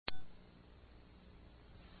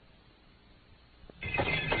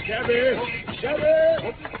Shabby!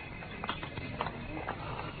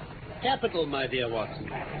 Capital, my dear Watson.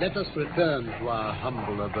 Let us return to our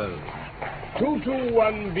humble abode.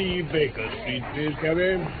 221B Baker Street, please,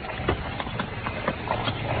 Cabby.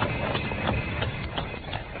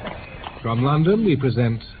 From London, we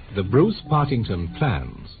present The Bruce Partington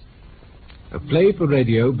Plans, a play for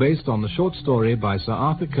radio based on the short story by Sir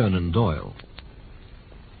Arthur Conan Doyle.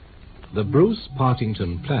 The Bruce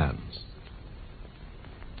Partington Plans.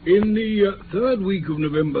 In the third week of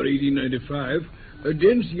November 1895, a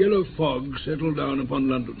dense yellow fog settled down upon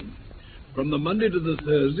London. From the Monday to the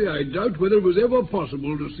Thursday, I doubt whether it was ever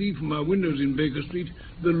possible to see from our windows in Baker Street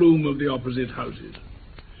the loom of the opposite houses.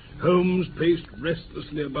 Holmes paced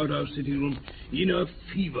restlessly about our sitting room in a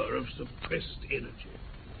fever of suppressed energy.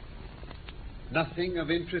 Nothing of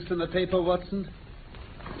interest in the paper, Watson?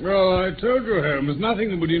 Well, I told you, Holmes, nothing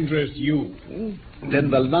that would interest you. Then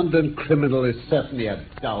the London criminal is certainly a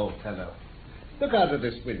dull fellow. Look out of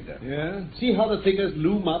this window. Yeah? See how the figures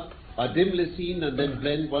loom up, are dimly seen, and then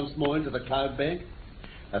blend once more into the cloud bank?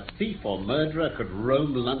 A thief or murderer could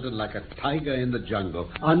roam London like a tiger in the jungle,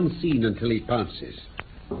 unseen until he pounces.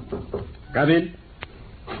 Come in.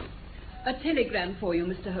 A telegram for you,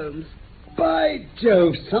 Mr. Holmes. By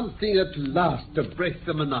Jove, something at last to break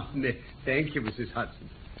the monotony. Thank you, Mrs. Hudson.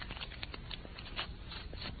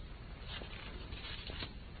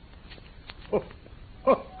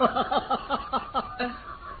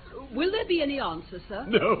 Will there be any answer, sir?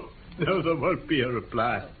 No, there won't be a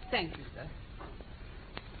reply. Thank you, sir.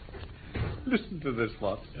 Listen to this,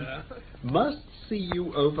 Watson. Yeah? Must see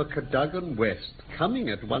you over Cadogan West. Coming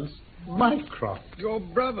at once, Mycroft. Your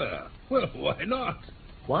brother? Well, why not?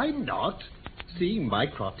 Why not? Seeing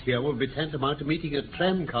Mycroft here will be tantamount to meeting a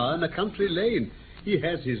tram car in a country lane. He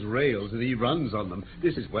has his rails and he runs on them.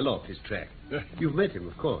 This is well off his track. You've met him,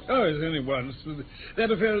 of course. Oh, it's only once.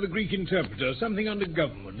 That affair of the Greek interpreter, something under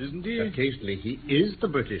government, isn't he? Occasionally he is the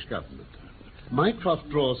British government. Mycroft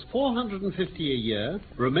draws $450 a year,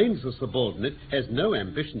 remains a subordinate, has no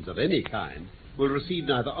ambitions of any kind, will receive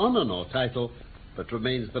neither honor nor title, but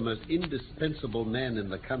remains the most indispensable man in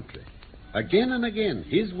the country. Again and again,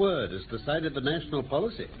 his word has decided the national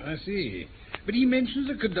policy. I see. But he mentions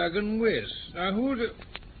the Cadogan West. Now, who would...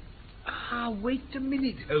 wait a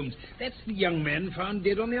minute, Holmes. That's the young man found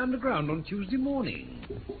dead on the Underground on Tuesday morning.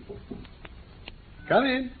 Come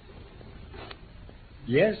in.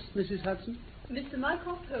 Yes, Mrs. Hudson? Mr.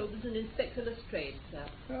 Mycroft Holmes and Inspector Lestrade, sir.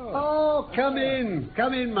 Oh, come in.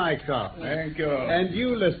 Come in, Mycroft. Thank you. And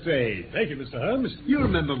you, Lestrade. Thank you, Mr. Holmes. You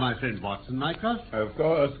remember my friend Watson, Mycroft? Of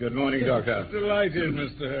course. Good morning, Doctor. Delighted,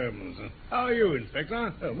 Mr. Holmes. How are you,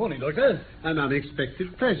 Inspector? Morning, Doctor. An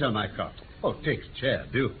unexpected pleasure, Mycroft. Oh, take a chair,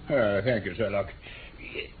 do. Thank you, Sherlock.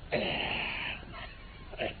 I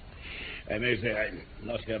may say I'm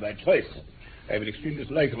not here by choice. I have an extreme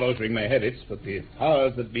dislike of altering my habits, but the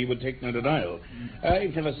powers that be would take no denial.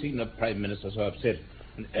 I've never seen the Prime Minister so upset.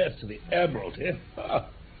 And as to the Admiralty... have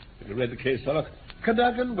you read the case, Sherlock?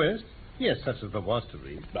 Cadogan West? Yes, such as there was to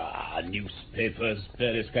read. Newspapers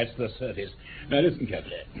barely scratch the surface. Now, listen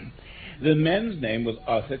carefully. The man's name was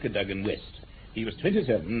Arthur Cadogan West. He was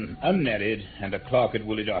 27, unmarried, and a clerk at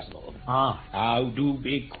Woolwich Arsenal. Now, do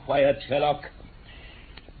be quiet, Sherlock.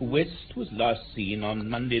 West was last seen on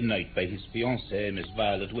Monday night by his fiancée, Miss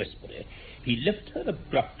Violet Westbury. He left her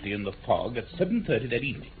abruptly in the fog at 7:30 that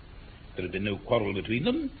evening. There had been no quarrel between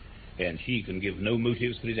them, and she can give no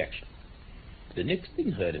motives for his action. The next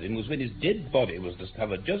thing heard of him was when his dead body was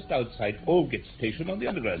discovered just outside Aldgate Station on the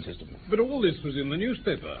Underground system. But all this was in the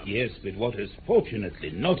newspaper. Yes, but what has fortunately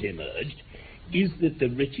not emerged is that the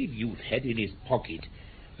wretched youth had in his pocket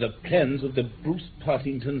the plans of the Bruce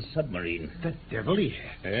Partington submarine. The devil he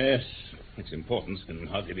had. Yes, its importance can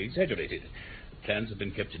hardly be exaggerated. Plans have been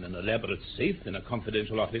kept in an elaborate safe in a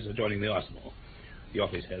confidential office adjoining the arsenal. The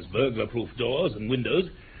office has burglar-proof doors and windows,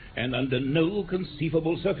 and under no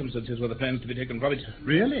conceivable circumstances were the plans to be taken from it.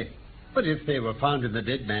 Really? But if they were found in the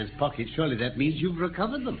dead man's pocket, surely that means you've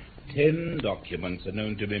recovered them. 10 documents are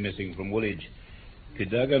known to be missing from Woolwich.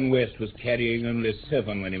 Cadogan West was carrying only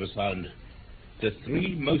 7 when he was found. The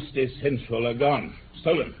 3 most essential are gone.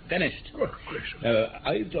 Stolen. Vanished. Oh, gracious.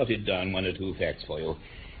 I've jotted down 1 or 2 facts for you.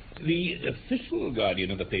 The official guardian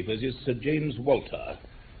of the papers is Sir James Walter,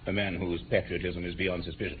 a man whose patriotism is beyond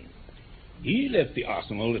suspicion. He left the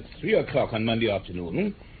arsenal at 3 o'clock on Monday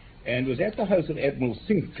afternoon and was at the house of Admiral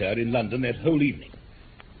Sinclair in London that whole evening.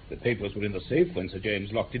 The papers were in the safe when Sir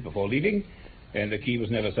James locked it before leaving, and the key was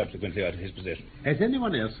never subsequently out of his possession. Has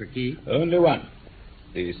anyone else a key? Only one.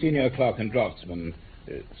 The senior clerk and draftsman,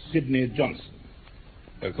 Sidney Johnson.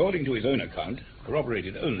 According to his own account,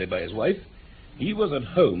 corroborated only by his wife, He was at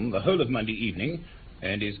home the whole of Monday evening,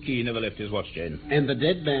 and his key never left his watch chain. And the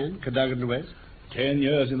dead man, Cadogan West? 10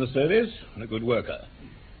 years in the service, and a good worker.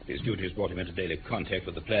 His duties brought him into daily contact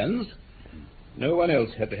with the plans. No one else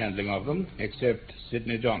had the handling of them, except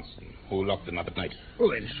Sidney Johnson, who locked them up at night. Well,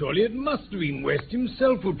 then surely it must have been West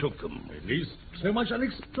himself who took them. At least so much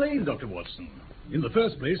unexplained, Dr. Watson. In the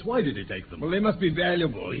first place, why did he take them? Well, they must be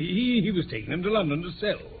valuable. He was taking them to London to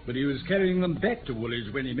sell. But he was carrying them back to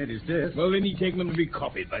Woolwich when he met his death. Well, then he'd taken them to be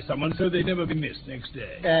copied by someone so they'd never be missed next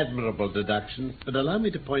day. Admirable deduction. But allow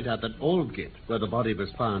me to point out that Aldgate, where the body was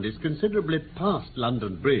found, is considerably past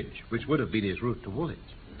London Bridge, which would have been his route to Woolwich.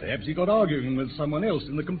 Perhaps he got arguing with someone else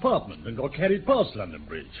in the compartment and got carried past London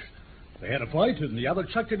Bridge. They had a fight and the other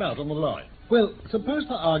chucked him out on the line. Well, suppose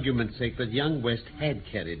for argument's sake that young West had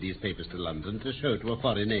carried these papers to London to show to a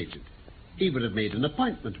foreign agent. He would have made an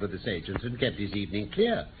appointment with this agent and kept his evening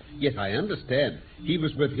clear. Yet I understand he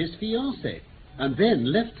was with his fiancée and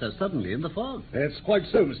then left her suddenly in the fog. That's quite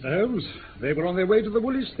so, Mr. Holmes. They were on their way to the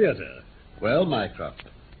Woolwich Theatre. Well, Mycroft,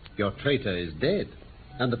 your traitor is dead,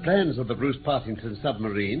 and the plans of the Bruce Partington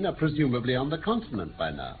submarine are presumably on the continent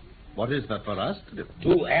by now. What is there for us to do?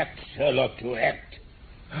 To act, Sherlock, to act.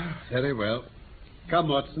 Very well. Come,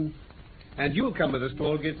 Watson. And you'll come with us to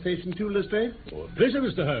Aldgate Station too, Lestrade? Oh, pleasure,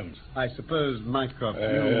 Mr. Holmes. I suppose, Mycroft,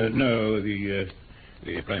 No, the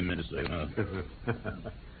Prime Minister, no.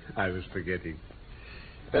 I was forgetting.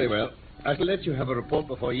 Very well. I shall let you have a report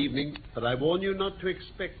before evening, but I warn you not to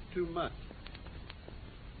expect too much.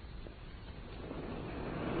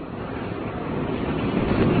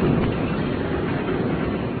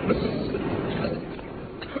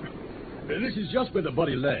 This is just where the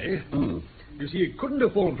body lay. You see, it couldn't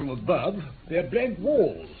have fallen from above. They're blank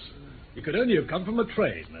walls. It could only have come from a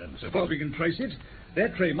train, and so far as we can trace it,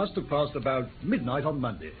 that train must have passed about midnight on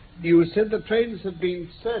Monday. You said the trains had been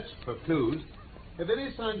searched for clues. Have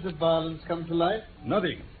any signs of violence come to light?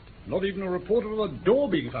 Nothing. Not even a report of a door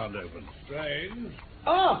being found open. Strange.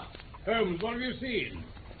 Ah! Holmes, what have you seen?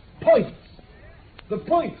 Points! The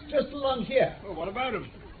points just along here. Well, what about them?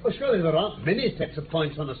 Well, surely there aren't many sets of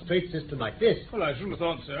points on a straight system like this. Well, I shouldn't have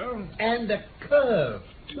thought so. And a curve,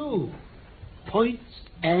 too. Points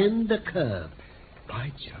and a curve.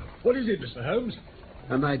 By Jove. What is it, Mr. Holmes?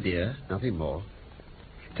 An idea, nothing more.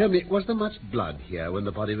 Tell me, was there much blood here when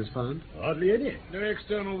the body was found? Hardly any. No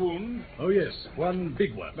external wound? Oh, yes, one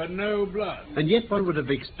big one. But no blood. And yet one would have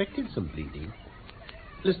expected some bleeding.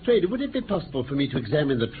 Lestrade, would it be possible for me to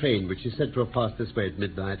examine the train which is said to have passed this way at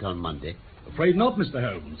midnight on Monday? Afraid not, Mr.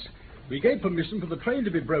 Holmes. We gave permission for the train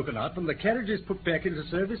to be broken up and the carriages put back into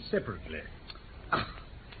service separately.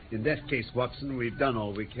 In that case, Watson, we've done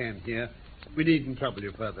all we can here. We needn't trouble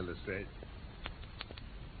you further, Lestrade.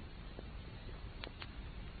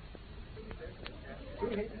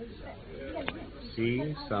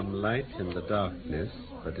 See, some light in the darkness,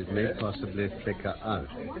 but it may possibly flicker out.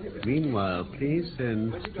 Meanwhile, please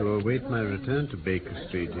send, to await my return to Baker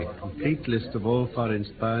Street, a complete list of all foreign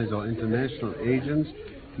spies or international agents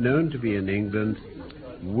known to be in England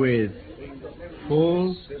with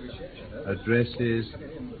full addresses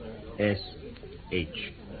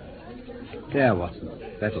S.H. There,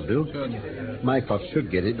 Watson. That'll do. Mycroft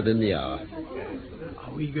should get it within the hour.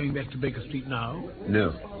 Are we going back to Baker Street now?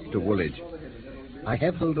 No, to Woolwich. I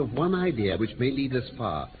have hold of one idea which may lead us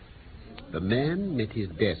far. The man met his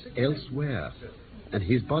death elsewhere, and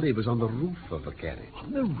his body was on the roof of a carriage.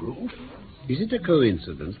 On the roof? Is it a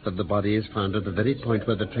coincidence that the body is found at the very point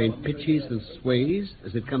where the train pitches and sways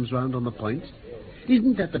as it comes round on the points?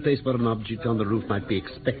 Isn't that the place where an object on the roof might be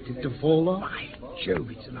expected to fall off? By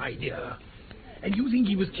Jove, it's an idea. And you think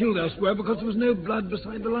he was killed elsewhere because there was no blood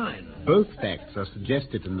beside the line? Both facts are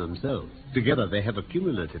suggested in themselves. Together they have a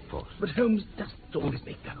cumulative force. But Holmes, doesn't all this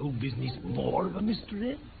make the whole business more of a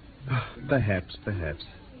mystery? Perhaps.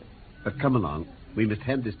 But come along. We must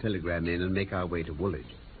hand this telegram in and make our way to Woolwich.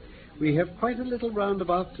 We have quite a little round of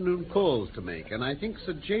afternoon calls to make, and I think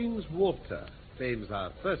Sir James Walter claims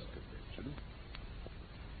our first attention.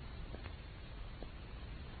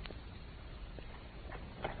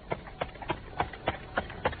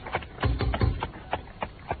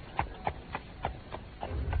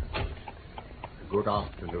 Good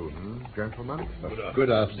afternoon, gentlemen.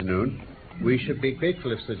 Good afternoon. We should be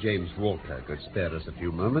grateful if Sir James Walter could spare us a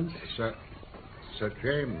few moments. Sir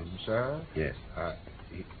James, sir? Yes.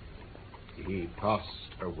 He passed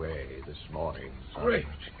away this morning, sir. Great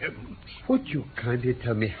heavens. Would you kindly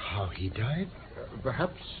tell me how he died?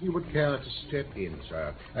 Perhaps you would care to step in,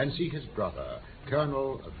 sir, and see his brother,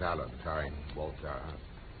 Colonel Valentine Walter.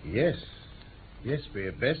 Yes, we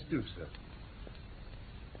had best do so.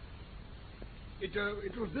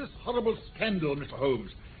 It was this horrible scandal, Mr.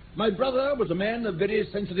 Holmes. My brother was a man of very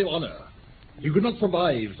sensitive honor. He could not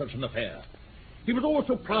survive such an affair. He was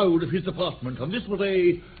also proud of his department, and this was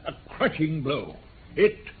a crushing blow.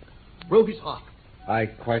 It broke his heart. I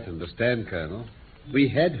quite understand, Colonel. We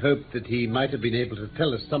had hoped that he might have been able to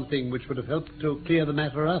tell us something which would have helped to clear the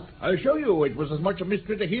matter up. I assure you it was as much a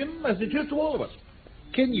mystery to him as it is to all of us.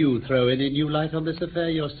 Can you throw any new light on this affair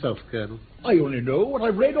yourself, Colonel? I only know what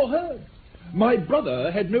I've read or heard. My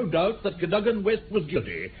brother had no doubt that Cadogan West was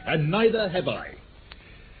guilty, and neither have I.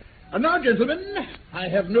 And now, gentlemen, I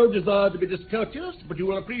have no desire to be discourteous, but you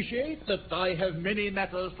will appreciate that I have many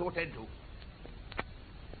matters to attend to.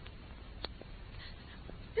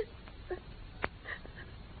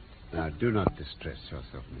 Now, do not distress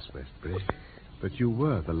yourself, Miss Westbury, but you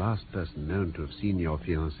were the last person known to have seen your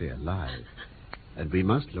fiancé alive, and we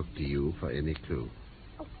must look to you for any clue.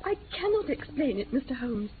 Oh, I cannot explain it, Mr.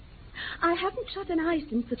 Holmes. I haven't shut an eye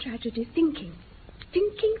since the tragedy, thinking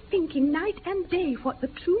night and day what the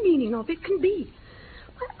true meaning of it can be.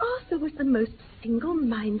 Why, Arthur was the most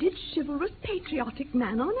single-minded, chivalrous, patriotic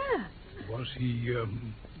man on earth. Was he,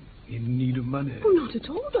 in need of money? Oh, not at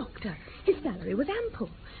all, Doctor. His salary was ample.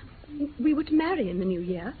 We were to marry in the new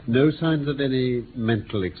year. No signs of any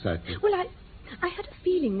mental excitement? Well, I had a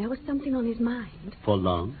feeling there was something on his mind. For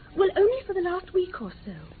long? Well, only for the last week or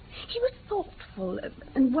so. He was thoughtful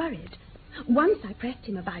and worried. Once I pressed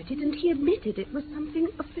him about it, and he admitted it was something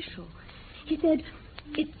official. He said,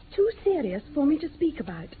 "It's too serious for me to speak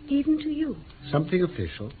about, even to you." Something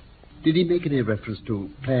official? Did he make any reference to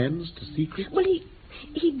plans, to secrets? Well,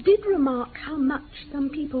 he did remark how much some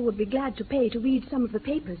people would be glad to pay to read some of the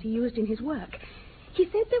papers he used in his work. He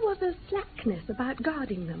said there was a slackness about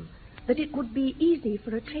guarding them, that it would be easy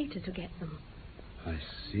for a traitor to get them. I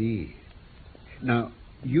see. Now,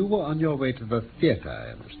 you were on your way to the theatre,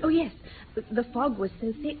 I understand. Oh, yes. The fog was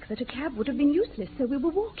so thick that a cab would have been useless, so we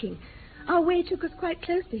were walking. Our way took us quite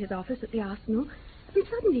close to his office at the Arsenal, and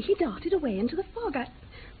suddenly he darted away into the fog.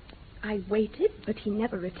 I waited, but he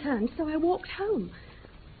never returned, so I walked home.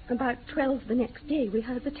 About 12 the next day, we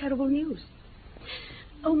heard the terrible news.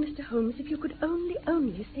 Oh, Mr. Holmes, if you could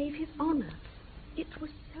only save his honor. It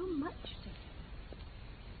was so much to him.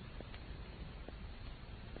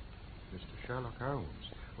 Mr. Sherlock Holmes,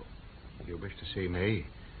 you wish to see me?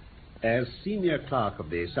 As senior clerk of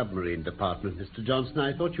the submarine department, Mr. Johnson,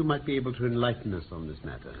 I thought you might be able to enlighten us on this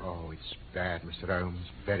matter. Oh, it's bad, Mr. Holmes,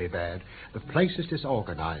 very bad. The place is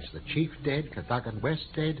disorganized. The chief dead, Cadogan West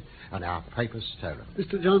dead, and our papers stolen.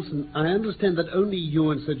 Mr. Johnson, I understand that only you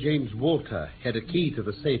and Sir James Walter had a key to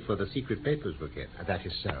the safe where the secret papers were kept. That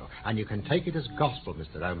is so. And you can take it as gospel,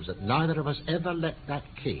 Mr. Holmes, that neither of us ever let that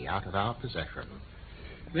key out of our possession.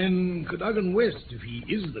 Then Cadogan West, if he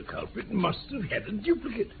is the culprit, must have had a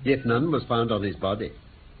duplicate. Yet none was found on his body.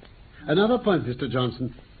 Another point, Mr.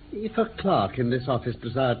 Johnson. If a clerk in this office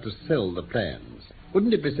desired to sell the plans,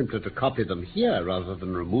 wouldn't it be simpler to copy them here rather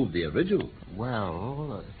than remove the original?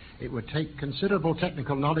 Well, it would take considerable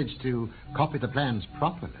technical knowledge to copy the plans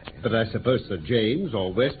properly. But I suppose Sir James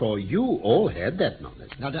or West or you all had that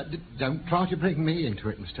knowledge. Now, don't try to bring me into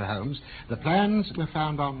it, Mr. Holmes. The plans were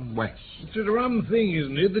found on West. It's a rum thing,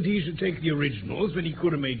 isn't it, that he should take the originals when he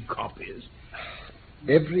could have made copies?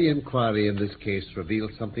 Every inquiry in this case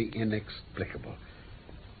reveals something inexplicable.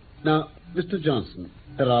 Now, Mr. Johnson,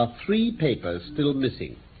 there are 3 papers still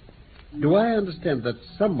missing. Do I understand that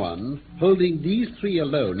someone holding these 3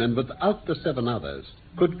 alone and without the 7 others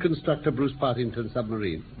could construct a Bruce Partington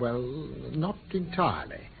submarine? Well, not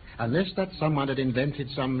entirely. Unless that someone had invented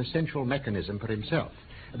some essential mechanism for himself.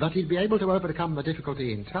 But he'd be able to overcome the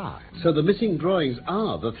difficulty in time. So the missing drawings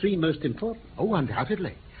are the 3 most important? Oh,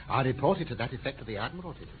 undoubtedly. I reported to that effect to the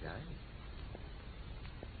Admiralty today.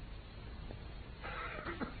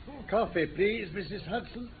 Coffee, please, Mrs.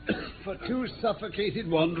 Hudson, for 2 suffocated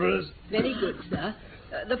wanderers. Very good, sir.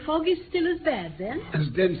 The fog is still as bad, then? As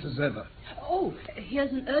dense as ever. Oh,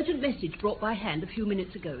 here's an urgent message brought by hand a few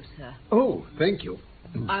minutes ago, sir. Oh, thank you.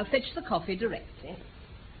 I'll fetch the coffee directly.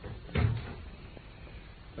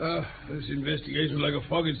 This investigation is like a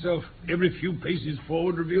fog itself. Every few paces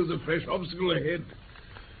forward reveals a fresh obstacle ahead.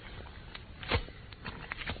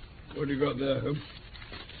 What do you got there, Holmes?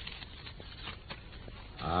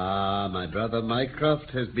 Ah, my brother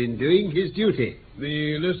Mycroft has been doing his duty.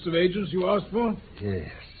 The list of agents you asked for?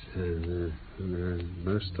 Yes,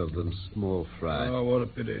 most of them small fry. Oh, what a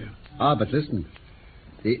pity. But listen.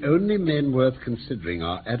 The only men worth considering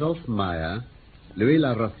are Adolf Meyer, Louis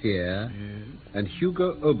Larothiere, and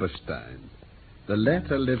Hugo Oberstein. The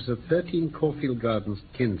latter lives at 13 Caulfield Gardens,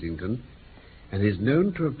 Kensington, and is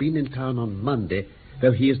known to have been in town on Monday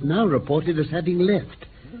though he is now reported as having left.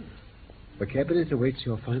 The Cabinet awaits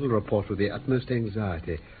your final report with the utmost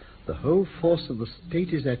anxiety. The whole force of the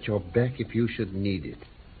state is at your back if you should need it.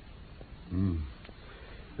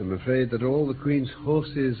 I'm afraid that all the Queen's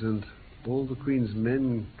horses and all the Queen's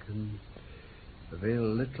men can avail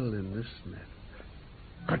little in this matter.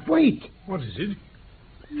 But wait! What is it?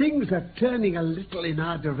 Things are turning a little in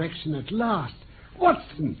our direction at last.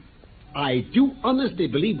 Watson, I do honestly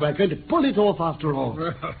believe we're going to pull it off after all.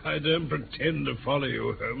 Well, I don't pretend to follow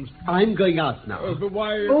you, Holmes. I'm going out now. Oh, but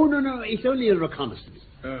why... Oh, no, it's only a reconnaissance.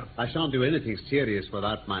 Oh. I shan't do anything serious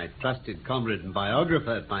without my trusted comrade and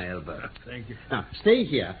biographer at my elbow. Thank you. Now, stay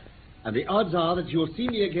here, and the odds are that you'll see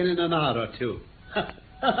me again in an hour or two.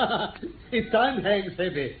 If time hangs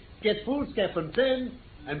heavy, get foolscap and pen,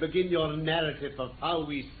 and begin your narrative of how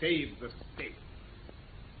we saved the state.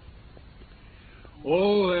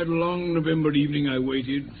 All that long November evening I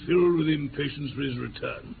waited, filled with impatience for his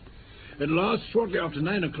return. At last, shortly after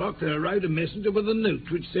 9 o'clock, there arrived a messenger with a note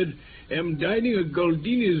which said, "Am dining at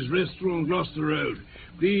Goldini's restaurant, Gloucester Road.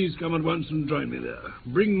 Please come at once and join me there.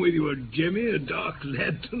 Bring with you a jemmy, a dark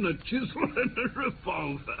lantern, a chisel, and a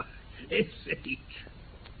revolver. S.H."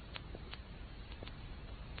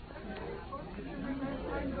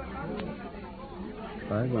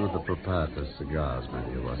 Try one of the proprietor's cigars, my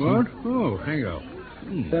dear Watson. What? Oh, hang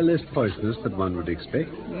on. They're less poisonous than one would expect.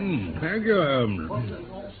 Thank you, Holmes.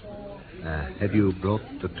 Have you brought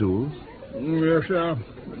the tools? Yes, sir.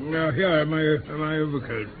 Here, my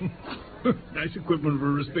overcoat. Nice equipment for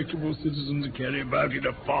a respectable citizen to carry about in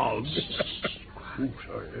a fog.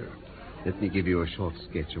 Sorry. Let me give you a short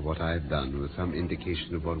sketch of what I've done with some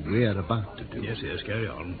indication of what we're about to do. Yes, carry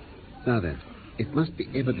on. Now then, it must be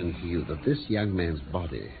evident to you that this young man's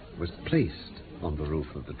body was placed on the roof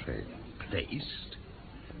of the train. Placed?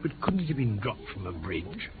 But couldn't it have been dropped from a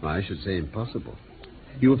bridge? I should say impossible.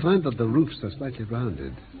 You will find that the roofs are slightly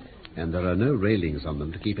rounded, and there are no railings on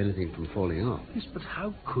them to keep anything from falling off. Yes, but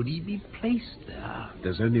how could he be placed there?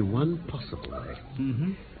 There's only one possible way.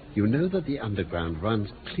 Mm-hmm. You know that the underground runs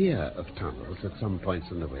clear of tunnels at some points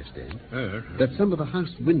in the West End? Yes. That some of the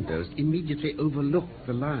house windows immediately overlook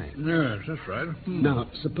the line? Yes, that's right. Now,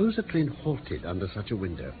 suppose a train halted under such a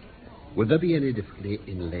window. Would there be any difficulty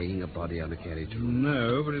in laying a body on a carriage roof?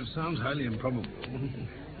 No, but it sounds highly improbable.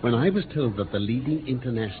 When I was told that the leading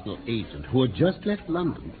international agent, who had just left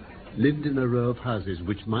London, lived in a row of houses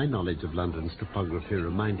which my knowledge of London's topography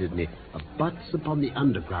reminded me abuts upon the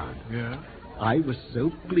underground, Yeah? I was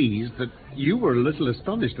so pleased that you were a little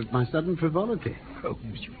astonished at my sudden frivolity. Oh,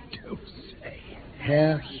 you don't say.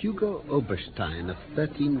 Herr Hugo Oberstein of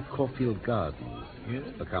 13 Caulfield Gardens Yes?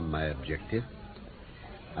 has become my objective.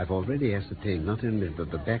 I've already ascertained not only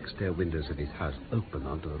that the back stair windows of his house open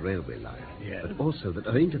onto the railway line, Yes? but also that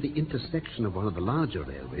owing to the intersection of one of the larger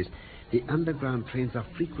railways, the underground trains are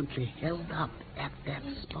frequently held up at that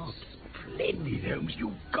spot. Splendid, Holmes.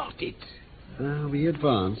 You got it. We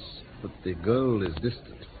advance, but the goal is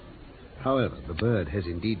distant. However, the bird has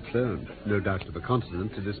indeed flown, no doubt to the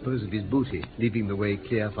continent, to dispose of his booty, leaving the way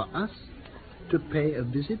clear for us to pay a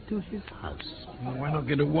visit to his house. Well, why not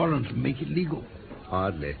get a warrant and make it legal?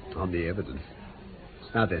 Hardly, on the evidence.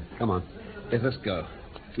 Now then, come on. Let us go.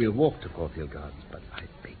 We'll walk to Caulfield Gardens, but I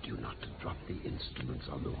beg you not to drop the instruments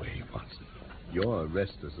on the way, Watson. Your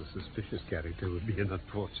arrest as a suspicious character would be an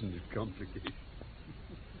unfortunate complication.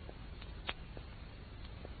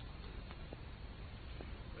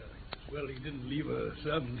 Well, he didn't leave a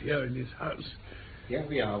servant here in his house. Here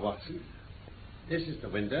we are, Watson. This is the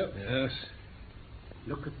window. Yes.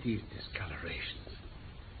 Look at these discolorations.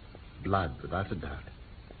 Blood, without a doubt.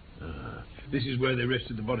 This is where they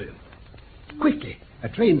rested the body. Quickly, a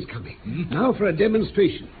train's coming. Now for a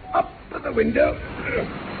demonstration. Up to the window.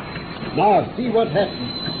 Now, see what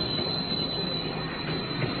happens.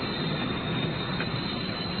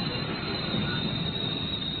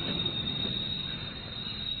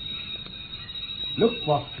 Look,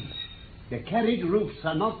 Watson. The carriage roofs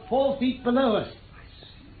are not 4 feet below us.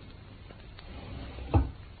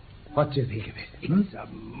 What do you think of it? It's a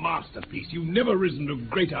masterpiece. You've never risen to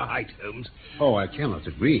greater height, Holmes. Oh, I cannot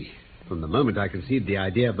agree. From the moment I conceived the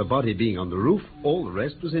idea of the body being on the roof, all the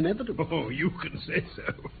rest was inevitable. Oh, you can say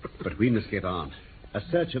so. But we must get on. A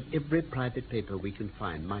search of every private paper we can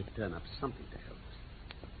find might turn up something to help us.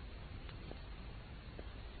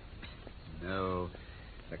 No,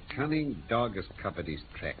 the cunning dog has covered his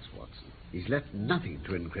tracks, Watson. He's left nothing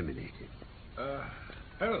to incriminate him.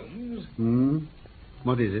 Holmes?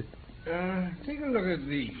 What is it? Take a look at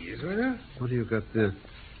these, will you? What have you got there?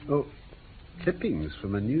 Oh, clippings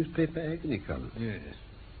from a newspaper agony column. Yes.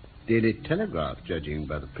 Daily Telegraph, judging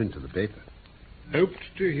by the print of the paper. Hoped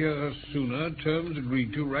to hear sooner. Terms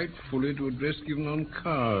agreed to. Right fully to address given on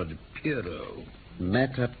card. Piero.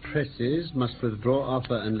 Matter presses. Must withdraw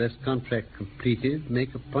offer unless contract completed.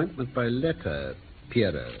 Make appointment by letter.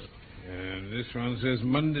 Piero. This one says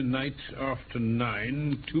Monday night after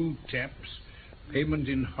 9, 2 taps. Payment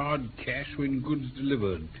in hard cash when goods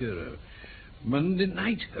delivered. Piero. Monday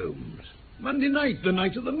night, Holmes. Monday night, the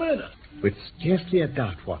night of the murder. With scarcely a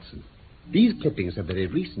doubt, Watson. These clippings are very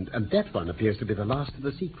recent, and that one appears to be the last of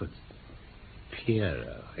the sequence.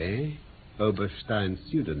 Piero, eh? Oberstein's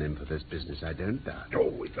pseudonym for this business, I don't doubt.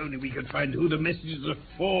 Oh, if only we could find who the messages are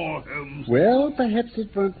for, Holmes. Well, perhaps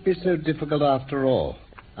it won't be so difficult after all.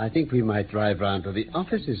 I think we might drive round to the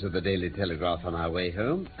offices of the Daily Telegraph on our way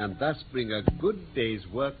home, and thus bring a good day's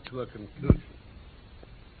work to a conclusion.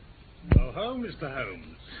 Oh, home, Mr.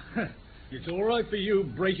 Holmes. It's all right for you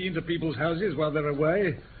breaking into people's houses while they're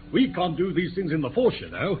away. We can't do these things in the force, you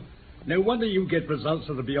know. No wonder you get results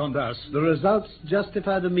that are beyond us. The results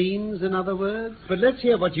justify the means, in other words? But let's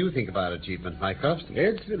hear what you think about achievement, Mycroft.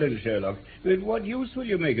 Excellent, Sherlock. But what use will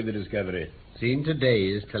you make of the discovery? Seen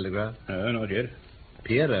today's Telegraph? No, not yet.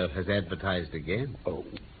 Piero has advertised again. Oh.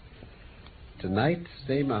 Tonight,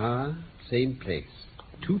 same hour, same place.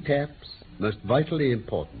 2 taps, most vitally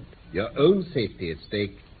important. Your own safety at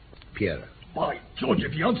stake, Piero. By George,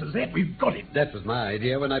 if he answers that, we've got him. That was my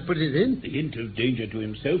idea when I put it in. The hint of danger to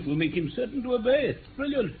himself will make him certain to obey.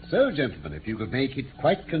 Brilliant. So, gentlemen, if you could make it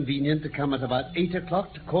quite convenient to come at about 8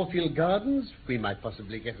 o'clock to Caulfield Gardens, we might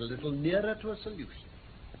possibly get a little nearer to a solution.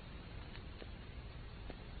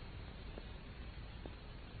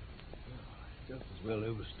 Just as well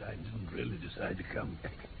Overstein didn't really decide to come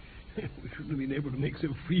back. We shouldn't have been able to make so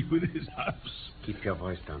free with his house. Keep your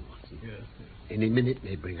voice down, Watson. Yes. Any minute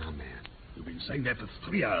may bring our man. You've been saying that for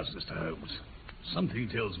 3 hours, Mr. Holmes. Something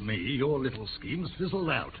tells me your little scheme's fizzled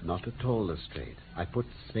out. Not at all, Lestrade. I put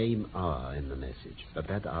same hour in the message, but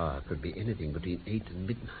that hour could be anything between 8 and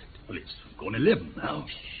midnight. Well, it's gone 11 now.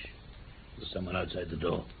 Shh. There's someone outside the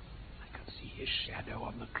door. I can see his shadow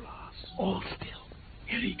on the glass. All still.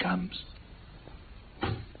 Here he comes.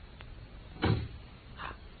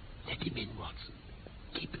 Let him in, Watson.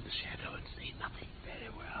 Keep in the shadow and say nothing. Very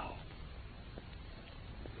well.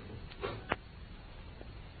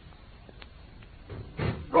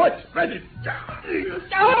 Right, ready.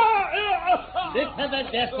 Let's have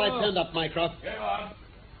that gas light turned up, Mycroft. Go on.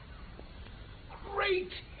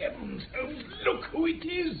 Great heavens, Holmes, look who it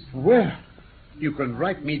is. Well, you can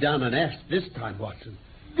write me down an ass this time, Watson.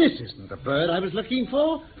 This isn't the bird I was looking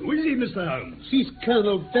for. Who is he, Mr. Holmes? He's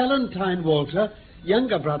Colonel Valentine Walter,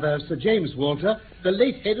 younger brother of Sir James Walter, the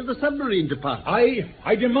late head of the submarine department.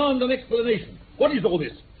 I demand an explanation. What is all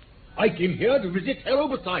this? I came here to visit Herr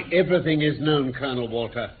Oberstein. Everything is known, Colonel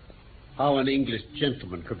Walter. How an English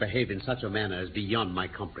gentleman could behave in such a manner is beyond my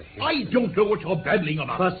comprehension. I don't know what you're babbling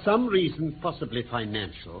about. For some reason, possibly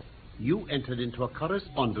financial, you entered into a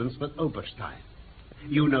correspondence with Oberstein.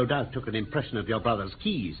 You no doubt took an impression of your brother's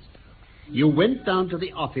keys. You went down to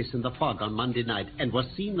the office in the fog on Monday night and were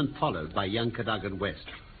seen and followed by young Cadogan West.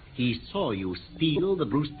 He saw you steal the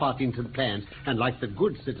Bruce Partington plans, and like the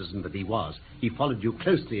good citizen that he was, he followed you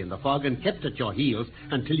closely in the fog and kept at your heels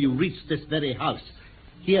until you reached this very house.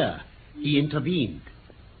 Here, he intervened.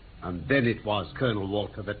 And then it was, Colonel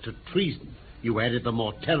Walter, that to treason you added the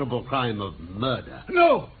more terrible crime of murder.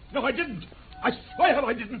 No, I didn't. I swear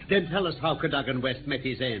I didn't. Then tell us how Cadogan West met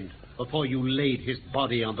his end before you laid his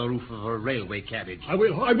body on the roof of a railway carriage. I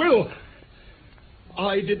will.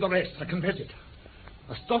 I did the rest, I confess it.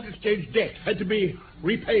 A stock exchange debt had to be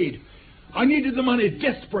repaid. I needed the money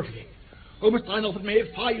desperately. Oberstein offered me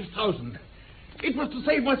 5,000. It was to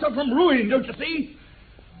save myself from ruin, don't you see?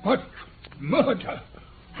 But murder.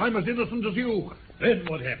 I'm as innocent as you. Then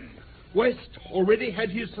what happened? West already had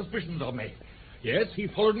his suspicions of me. Yes, he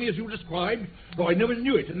followed me as you described, though I never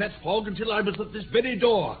knew it in that fog until I was at this very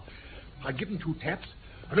door. I'd given 2 taps,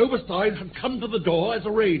 and Oberstein had come to the door as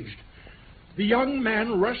arranged. The young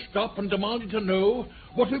man rushed up and demanded to know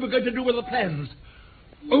what we were going to do with the plans.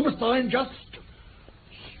 Oberstein just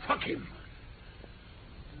struck him.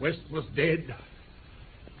 West was dead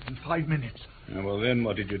in 5 minutes. Well, then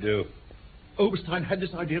what did you do? Oberstein had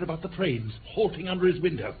this idea about the trains halting under his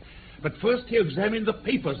window. But first he examined the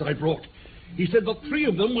papers I brought. He said that 3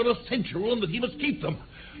 of them were essential and that he must keep them.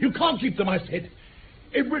 You can't keep them, I said.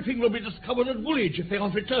 Everything will be discovered at Woolwich if they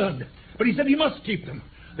aren't returned. But he said he must keep them.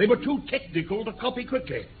 They were too technical to copy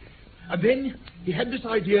quickly. And then he had this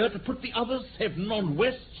idea to put the other 7 on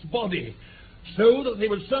West's body, so that they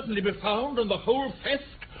would certainly be found and the whole theft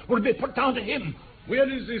would be put down to him. Where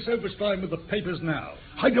is this Oberstein with the papers now?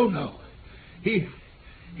 I don't know. He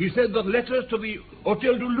He said that letters to the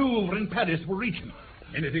Hotel du Louvre in Paris will reach him.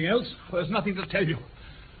 Anything else? There's nothing to tell you.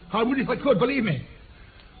 I would if I could, believe me.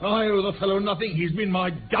 I owe the fellow nothing. He's been my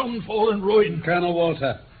downfall and ruin. Colonel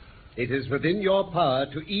Walter, it is within your power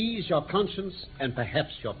to ease your conscience and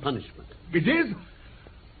perhaps your punishment. It is?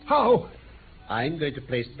 How? I'm going to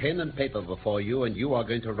place pen and paper before you, and you are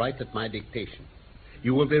going to write at my dictation.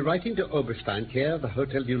 You will be writing to Oberstein, care of the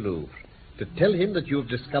Hotel du Louvre, to tell him that you have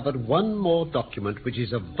discovered one more document which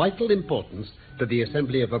is of vital importance to the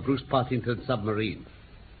assembly of a Bruce Partington submarine.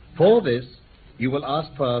 For this, you will ask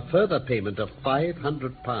for a further payment of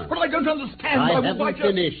 £500. But I don't understand. I haven't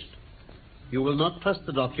finished. You will not trust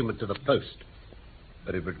the document to the post,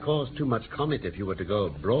 but it would cause too much comment if you were to go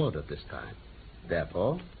abroad at this time.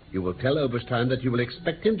 Therefore, you will tell Oberstein that you will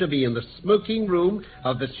expect him to be in the smoking room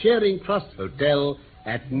of the Charing Cross Hotel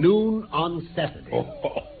at noon on Saturday.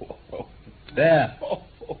 There.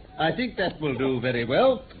 I think that will do very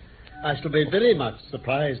well. I shall be very much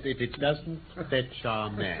surprised if it doesn't fetch our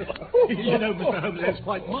man. You know, Mr. Holmes, that's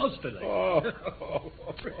quite masterly.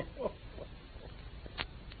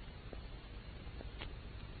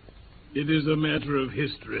 It is a matter of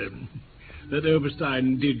history that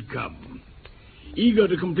Oberstein did come. Eager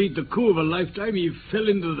to complete the coup of a lifetime, he fell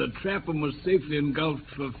into the trap and was safely engulfed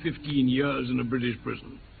for 15 years in a British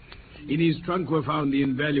prison. In his trunk were found the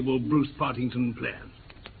invaluable Bruce Partington plans.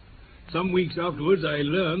 Some weeks afterwards, I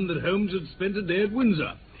learned that Holmes had spent a day at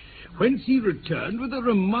Windsor, whence he returned with a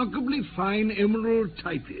remarkably fine emerald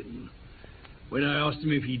type-in. When I asked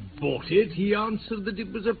him if he'd bought it, he answered that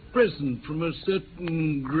it was a present from a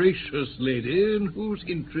certain gracious lady in whose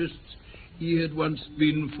interests he had once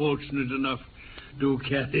been fortunate enough to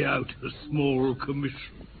carry out a small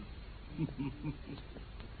commission.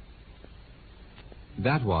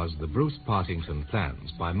 That was The Bruce Partington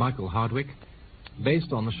Plans by Michael Hardwick,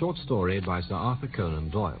 based on the short story by Sir Arthur Conan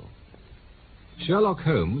Doyle. Sherlock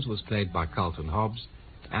Holmes was played by Carlton Hobbs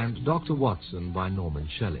and Dr. Watson by Norman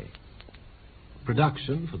Shelley.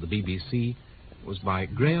 Production for the BBC was by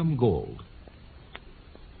Graham Gall.